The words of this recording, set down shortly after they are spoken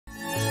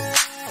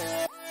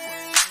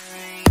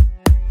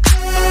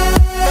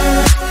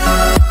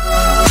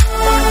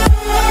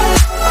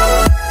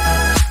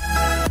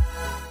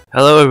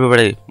Hello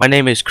everybody, my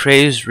name is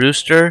Crazed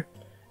Rooster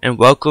and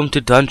welcome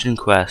to Dungeon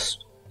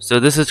Quest.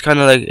 So this is kind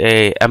of like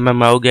a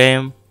MMO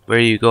game where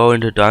you go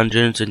into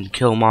dungeons and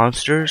kill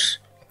monsters.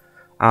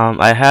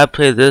 I have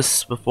played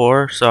this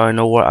before, so I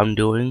know what I'm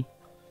doing.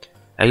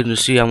 As you can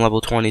see, I'm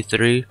level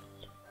 23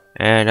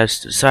 and I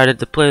decided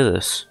to play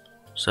this.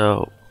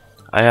 So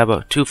I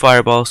have 2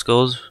 fireball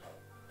skills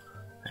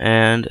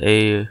and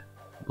a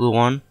blue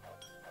one.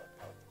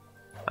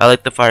 I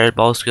like the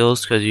fireball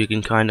skills because you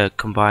can kind of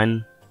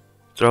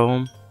throw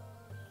them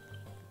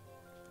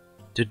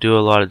to do a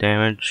lot of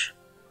damage.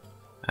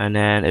 And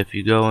then if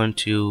you go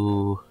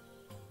into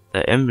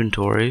the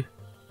inventory,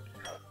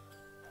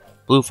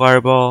 blue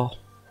fireball,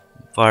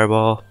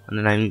 and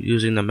then I'm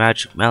using the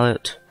magic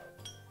mallet.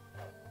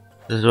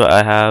 This is what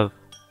I have.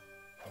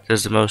 This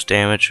is the most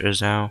damage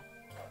right now.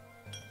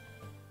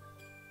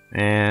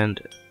 And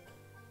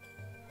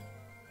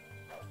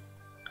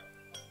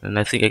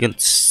I think I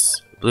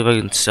believe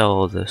I can sell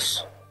all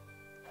this.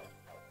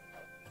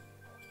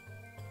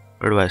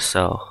 Where do I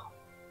sell?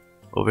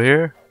 Over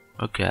here?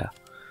 Okay.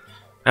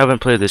 I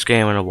haven't played this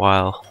game in a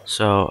while,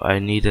 so I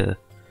need to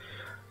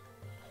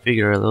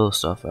figure a little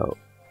stuff out.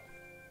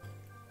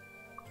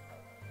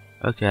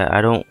 Okay,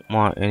 I don't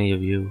want any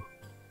of you.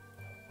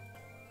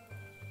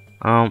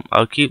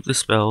 I'll keep the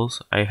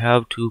spells. I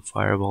have 2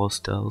 fireball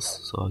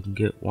spells, so I can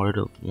get rid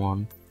of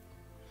 1.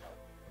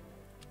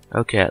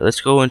 Okay,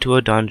 let's go into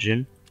a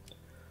dungeon.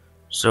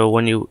 So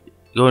when you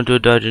go into a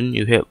dungeon,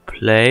 you hit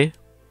play.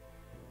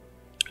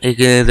 You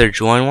can either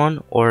join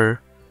one or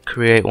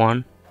create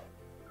one.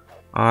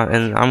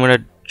 And I'm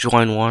gonna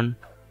join one.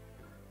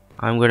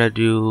 I'm gonna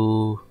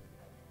do.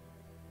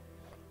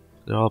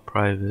 They're all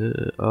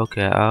private.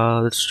 Okay.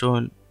 Let's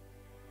join.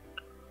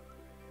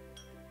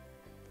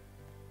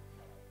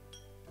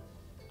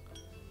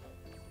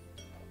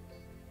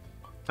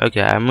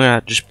 Okay, I'm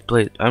gonna just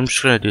play. I'm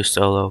just gonna do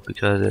solo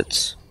because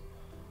it's.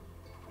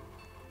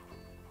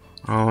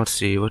 Oh, let's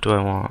see. What do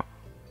I want?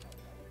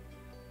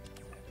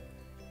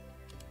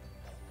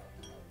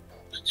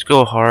 Let's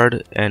go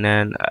hard, and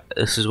then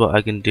this is what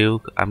I can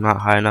do. I'm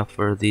not high enough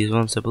for these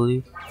ones, I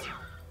believe.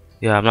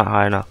 Yeah, I'm not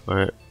high enough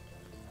for it.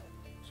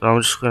 So I'm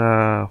just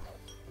gonna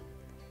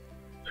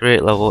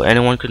create level.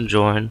 Anyone can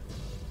join.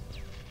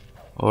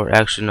 Or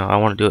actually, no, I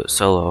want to do it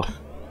solo.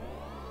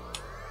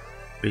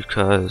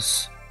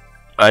 Because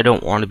I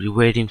don't want to be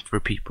waiting for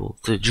people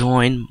to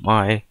join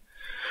me.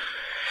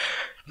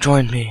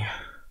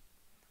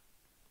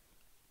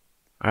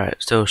 Alright,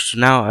 so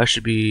now I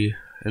should be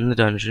in the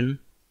dungeon.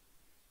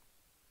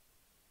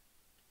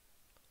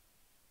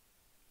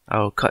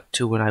 I'll cut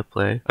to when I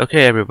play.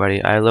 Okay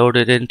everybody, I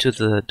loaded into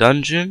the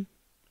dungeon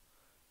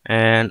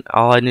and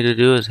all I need to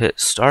do is hit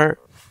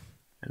start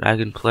and I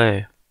can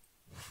play.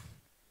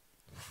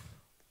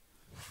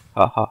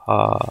 Ha ha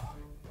ha.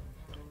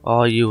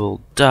 All you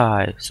will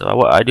die. So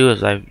what I do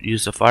is I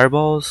use the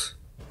fireballs.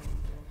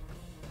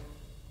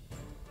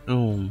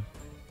 Boom.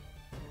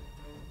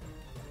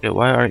 Okay,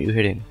 why aren't you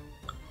hitting?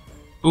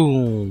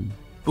 Boom.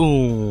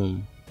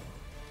 Boom.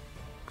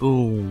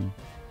 Boom.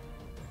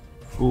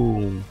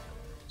 Boom.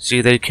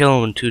 See, they kill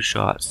him in 2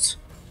 shots.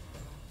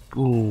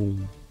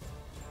 Boom.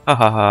 Ha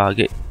ha ha,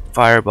 get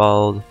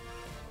fireballed.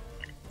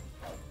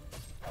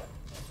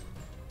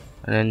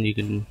 And then you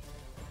can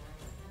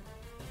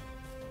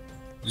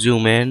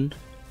zoom in,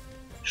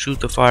 shoot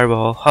the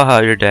fireball. Haha,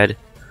 you're dead.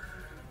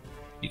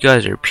 You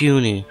guys are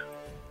puny.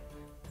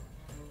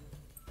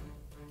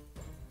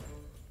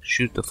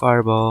 Shoot the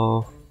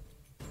fireball.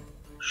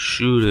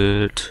 Shoot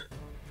it.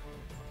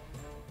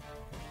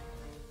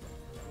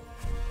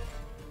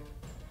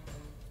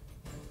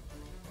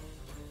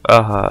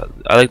 I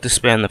like to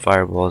spam the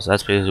fireballs.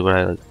 That's basically what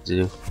I like to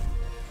do.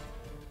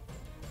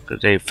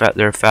 Cause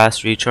they're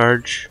fast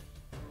recharge,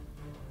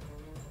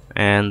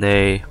 and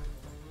they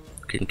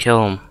can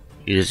kill them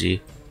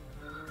easy.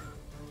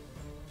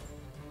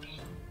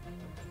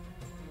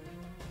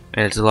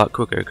 And it's a lot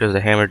quicker because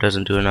the hammer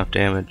doesn't do enough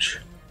damage.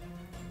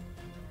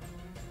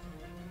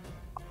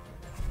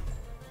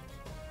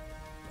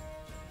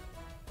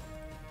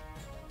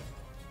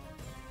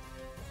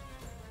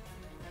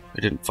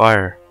 It didn't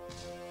fire.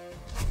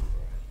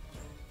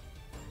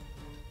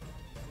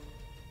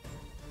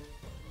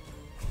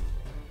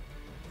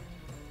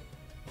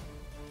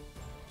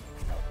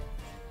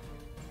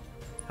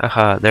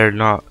 Haha, they're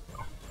not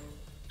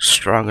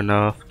strong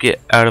enough.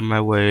 Get out of my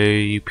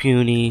way, you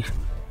puny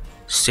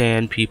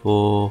sand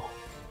people.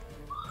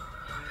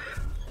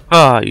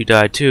 Ah, you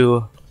died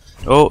too.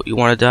 Oh, you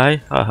wanna die?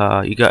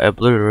 Haha, you got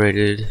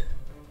obliterated.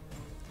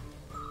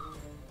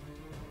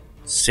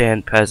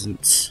 Sand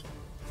peasants.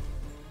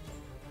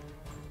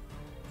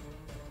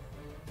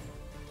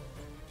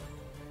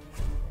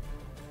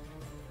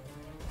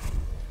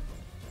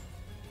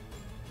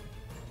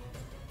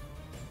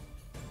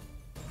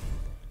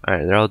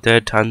 Alright, they're all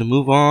dead. Time to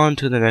move on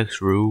to the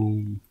next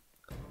room.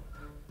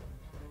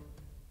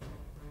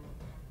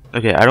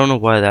 Okay, I don't know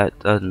why that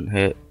doesn't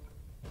hit.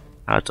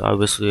 That's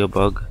obviously a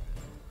bug.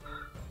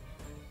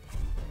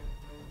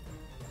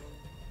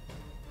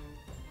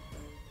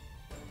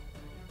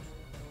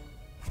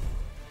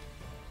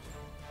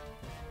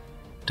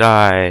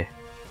 Die.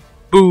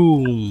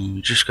 Boom!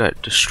 You just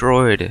got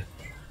destroyed.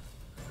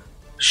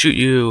 Shoot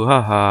you,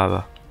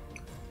 haha.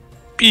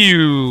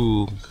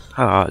 Pew!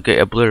 Haha, get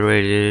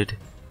obliterated.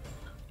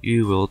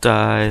 You will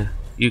die.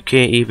 You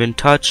can't even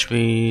touch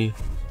me.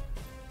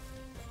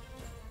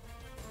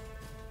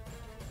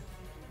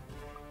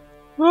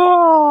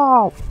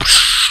 Oh!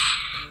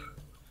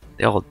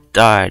 They all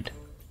died.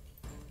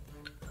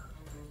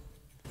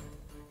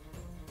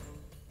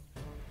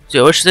 See,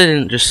 I wish they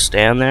didn't just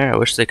stand there. I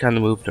wish they kind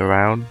of moved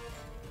around.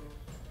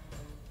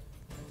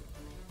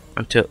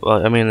 Until,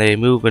 well, I mean, they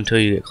move until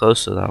you get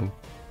close to them.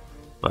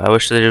 But I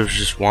wish they were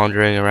just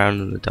wandering around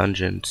in the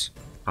dungeons,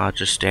 not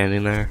just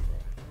standing there.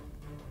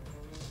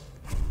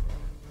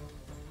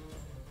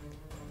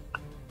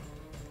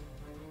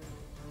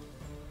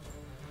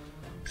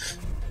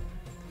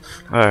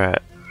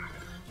 Alright.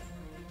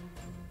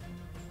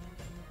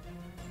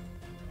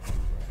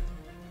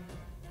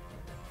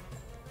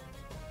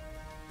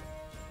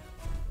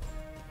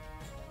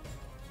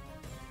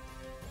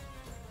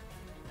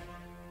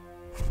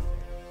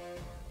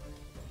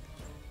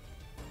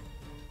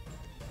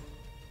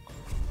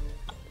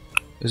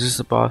 Is this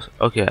the boss?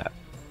 Okay.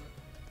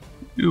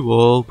 You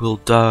all will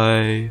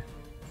die.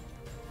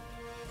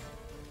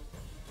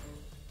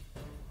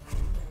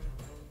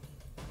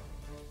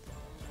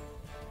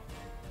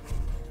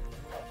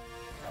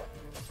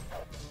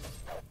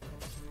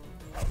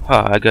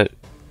 Huh, I got...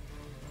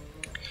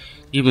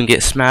 even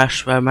get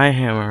smashed by my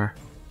hammer.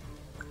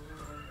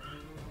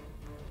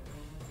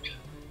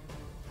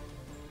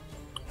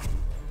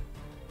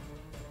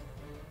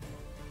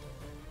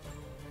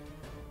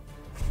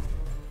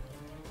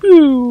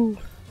 Woo!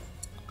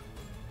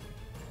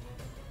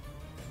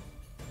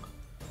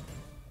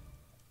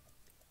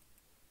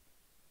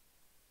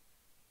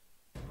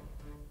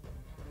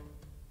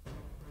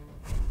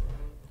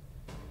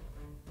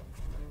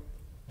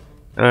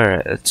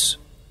 Alright, it's...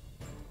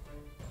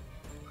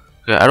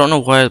 okay, I don't know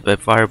why my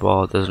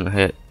fireball doesn't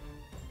hit.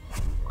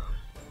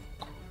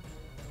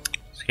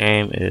 This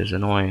game is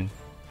annoying.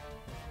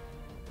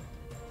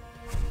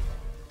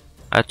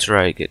 That's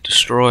right, get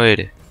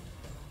destroyed.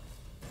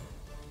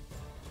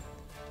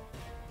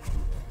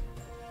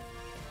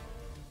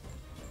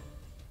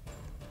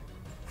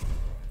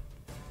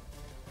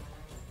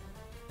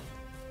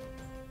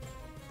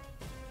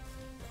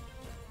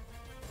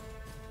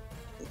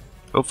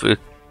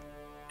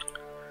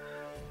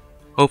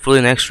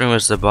 Hopefully next room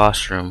is the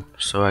boss room,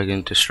 so I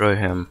can destroy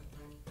him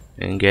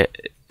and get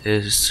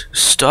his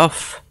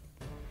stuff.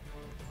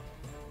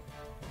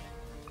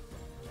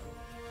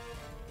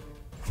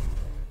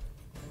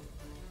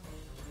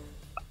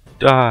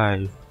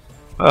 Die.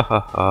 Ha ha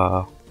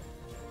ha.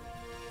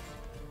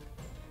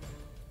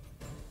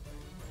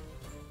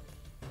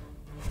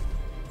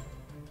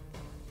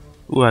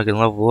 Ooh, I can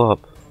level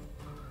up.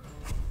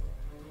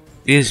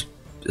 These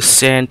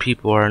sand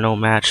people are no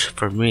match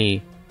for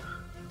me.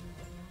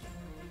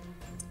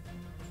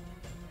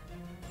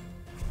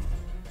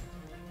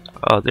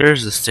 Oh,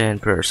 there's the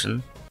sand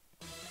person.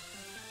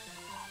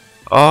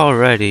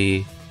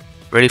 Alrighty.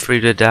 Ready for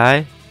you to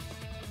die?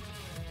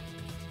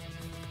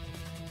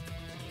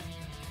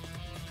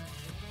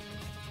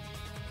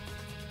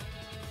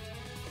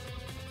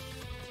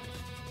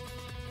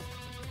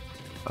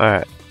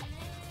 Alright.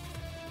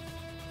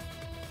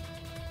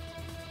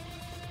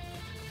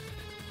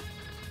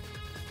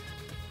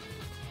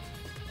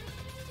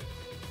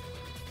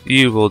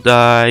 You will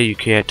die, you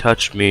can't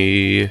touch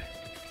me.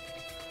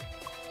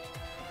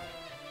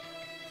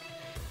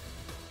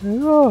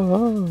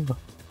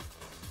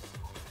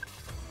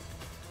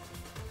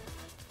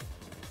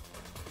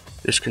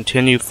 Just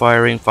continue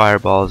firing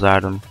fireballs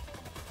at him,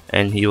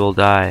 and he will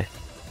die.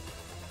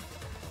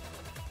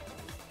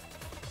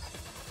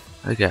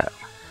 Okay.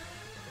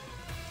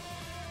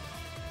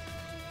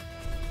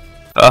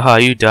 Aha,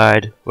 you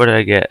died. What did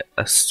I get?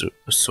 A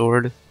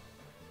sword?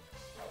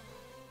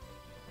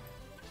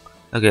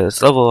 Okay,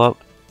 let's level up.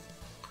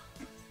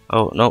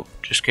 Oh, nope,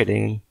 just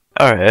kidding.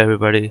 Alright,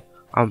 everybody.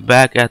 I'm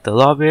back at the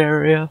lobby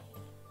area,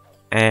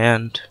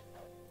 and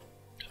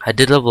I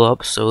did level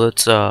up, so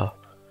let's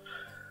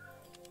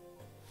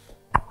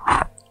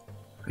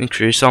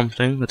increase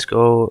something. Let's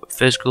go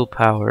physical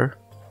power.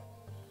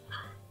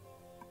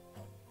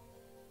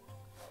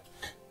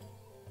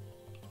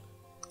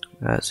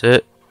 That's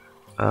it.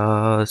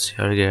 Let's see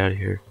how to get out of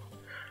here.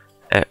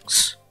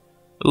 X.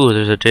 Ooh,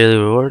 there's a daily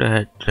reward.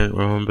 I didn't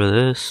remember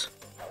this.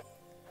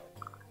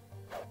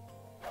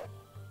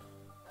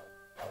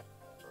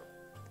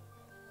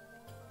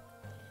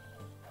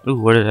 Ooh,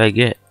 what did I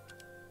get?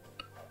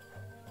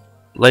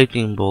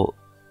 Lightning bolt.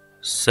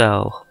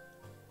 Sell.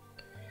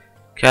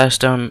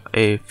 Cast down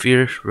a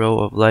fierce row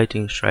of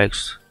lightning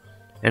strikes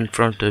in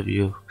front of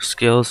you.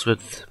 Skills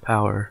with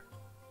power.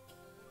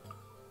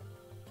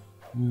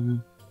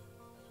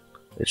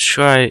 Let's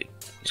try.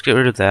 Let's get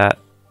rid of that.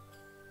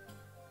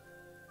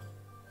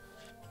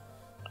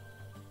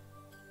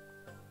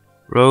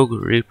 Rogue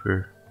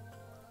Reaper.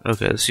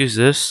 Okay, let's use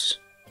this.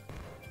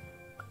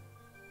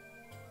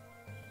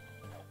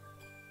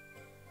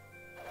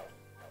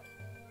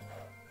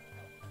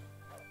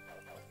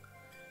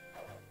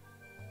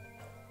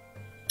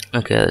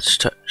 Okay, let's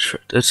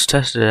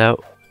test it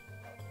out.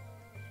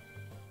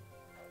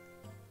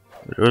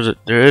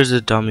 There is a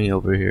dummy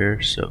over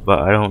here, but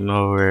I don't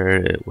know where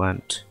it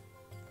went.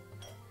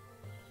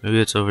 Maybe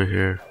it's over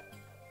here.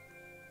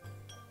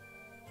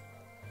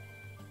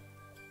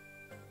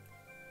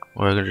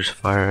 Or I can just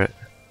fire it.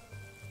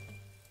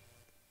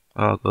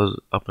 Oh, it goes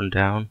up and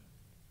down.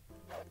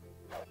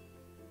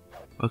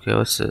 Okay,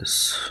 what's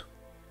this?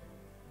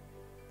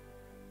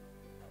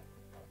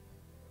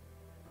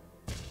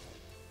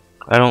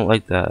 I don't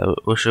like that. I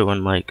wish it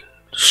went like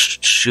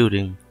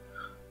shooting,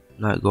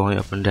 not going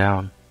up and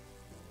down.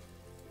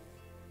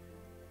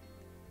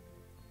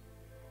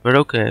 But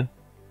okay.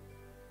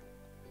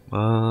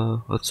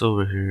 What's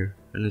over here?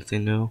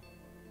 Anything new?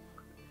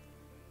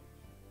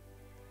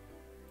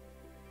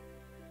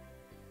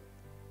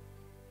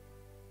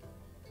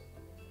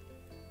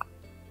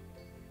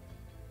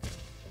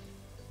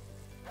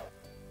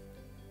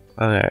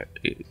 Okay,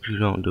 you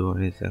don't do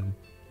anything.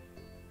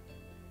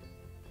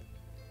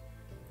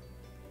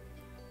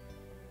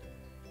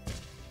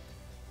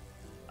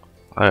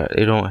 Alright,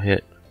 they don't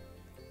hit.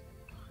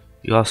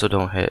 You also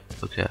don't hit.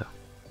 Okay.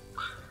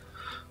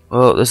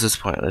 Well, this is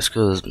pointless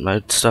because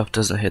my stuff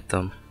doesn't hit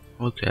them.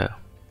 Okay.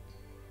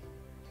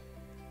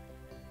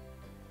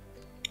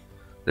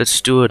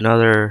 Let's do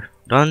another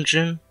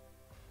dungeon.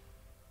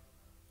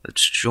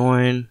 Let's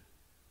join.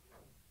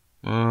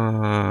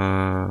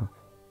 Okay,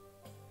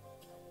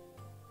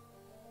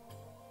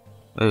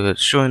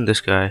 let's join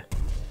this guy.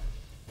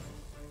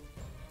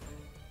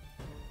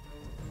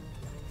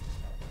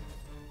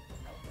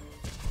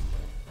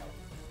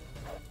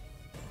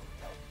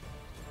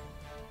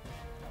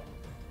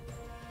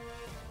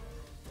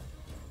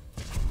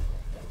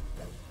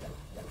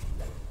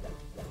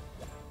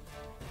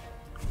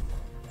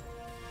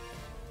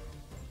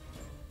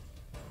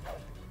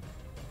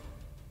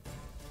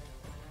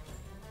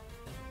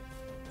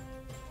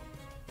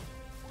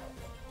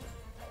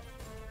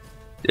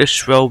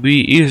 This will be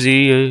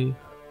easy.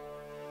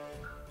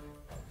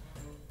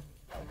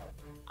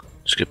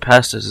 Let's get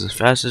past this as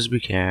fast as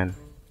we can.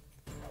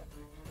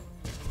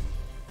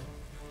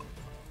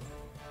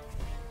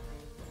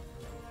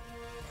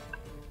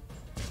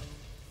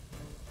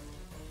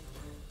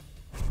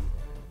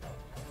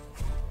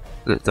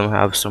 Let them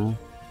have some.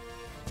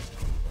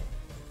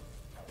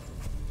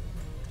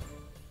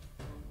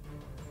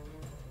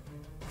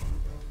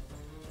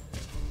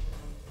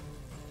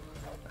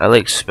 I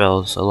like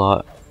spells a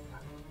lot.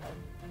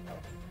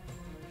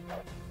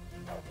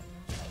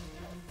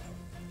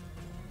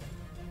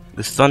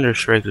 This Thunder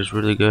Strike is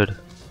really good.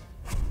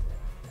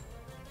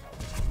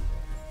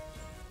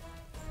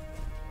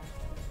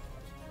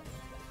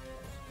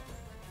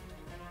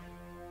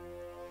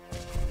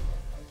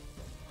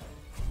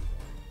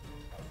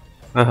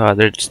 Haha,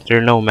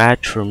 they're no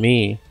match for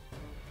me.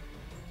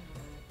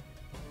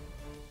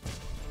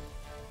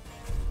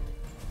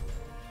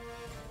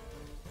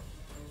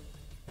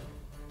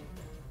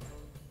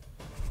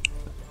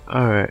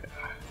 Alright.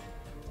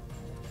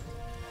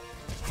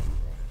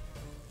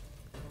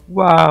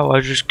 Wow,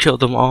 I just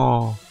killed them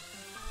all.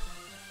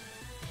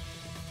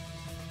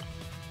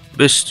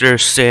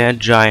 Mr. Sand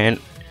Giant,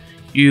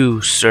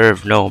 you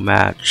serve no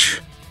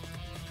match.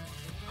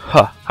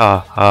 Ha ha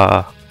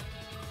ha.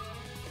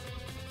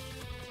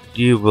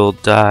 You will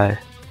die.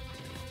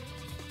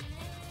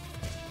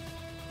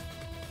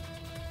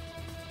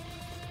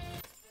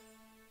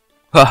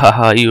 Ha ha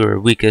ha, you are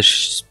weak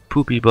as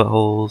poopy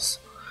buttholes.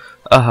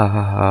 Ah ha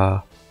ha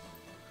ha.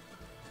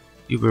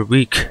 You were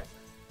weak.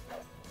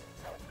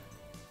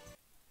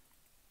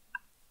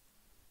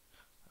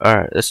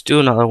 Alright, let's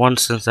do another one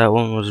since that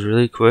one was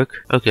really quick.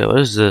 Okay, what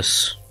is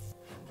this?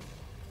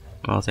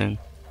 Nothing.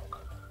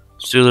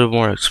 Let's do a little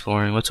more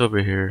exploring. What's over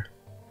here?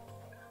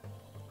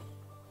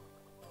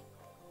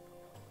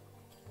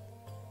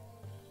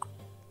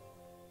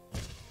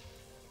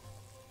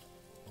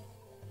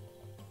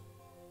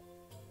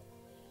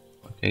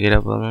 Okay, get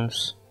up on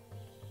this.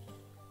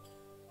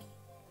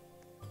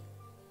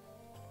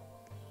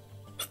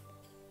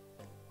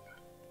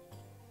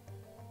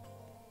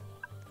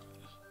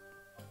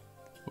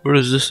 What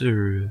is this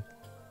area?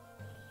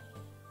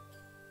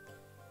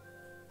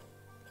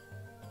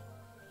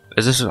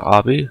 Is this an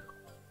obby?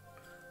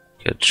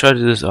 Okay, let's try to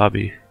do this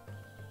obby.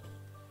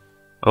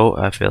 Oh,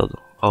 I failed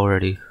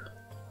already.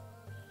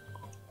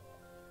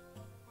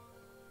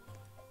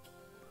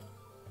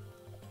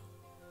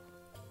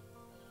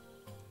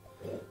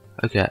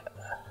 Okay.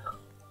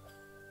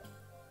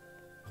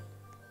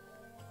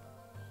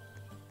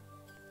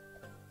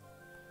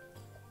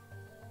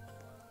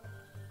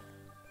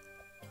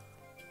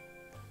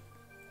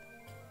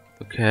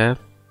 Okay.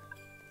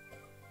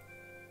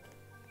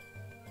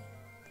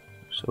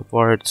 So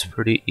far it's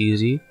pretty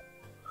easy.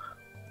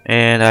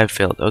 And I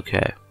failed.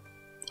 Okay.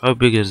 How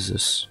big is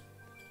this?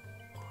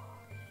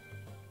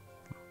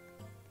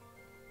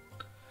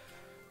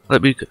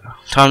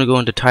 Time to go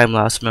into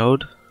time-lapse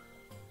mode.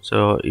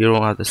 So you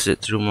don't have to sit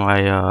through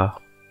my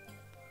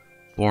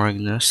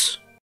boringness.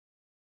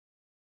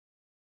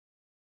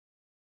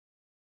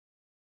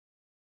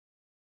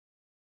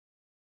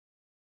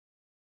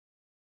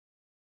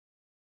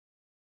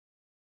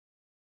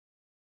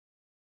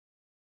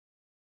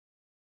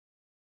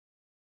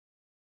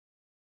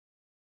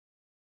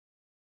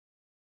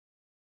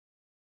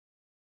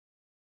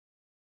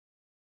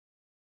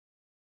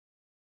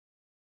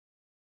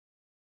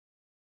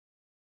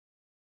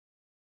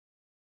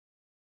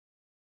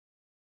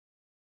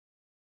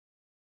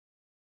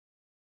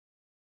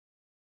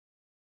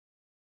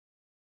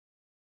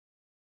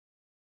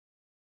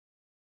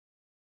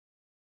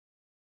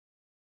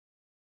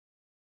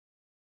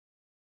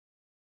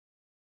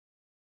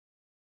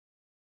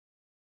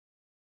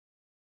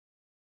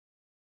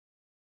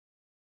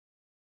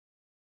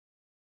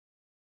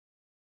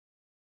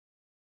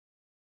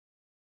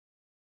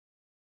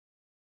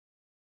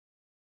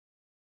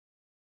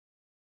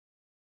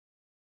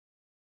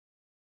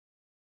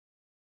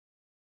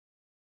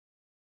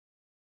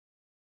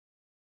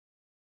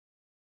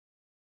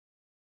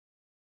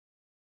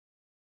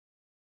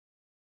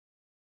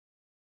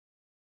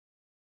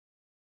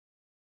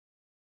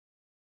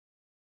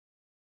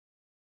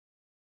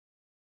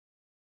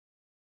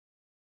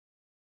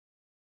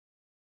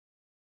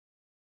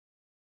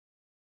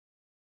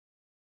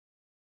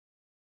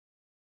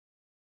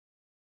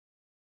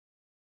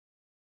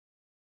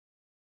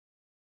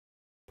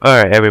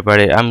 Alright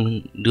everybody,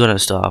 I'm gonna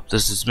stop.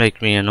 This is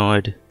making me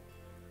annoyed.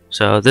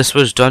 So this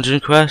was Dungeon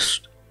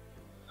Quest.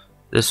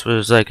 This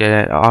was like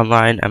an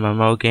online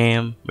MMO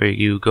game where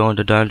you go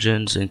into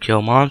dungeons and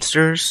kill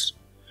monsters.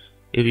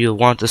 If you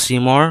want to see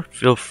more,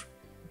 feel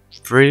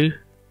free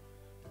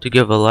to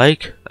give a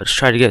like. Let's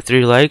try to get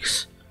 3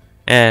 likes,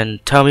 and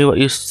tell me what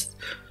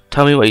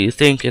you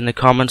think in the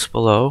comments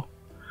below.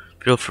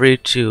 Feel free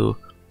to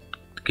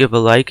give a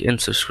like and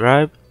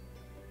subscribe,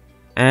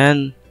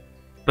 and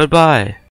bye bye.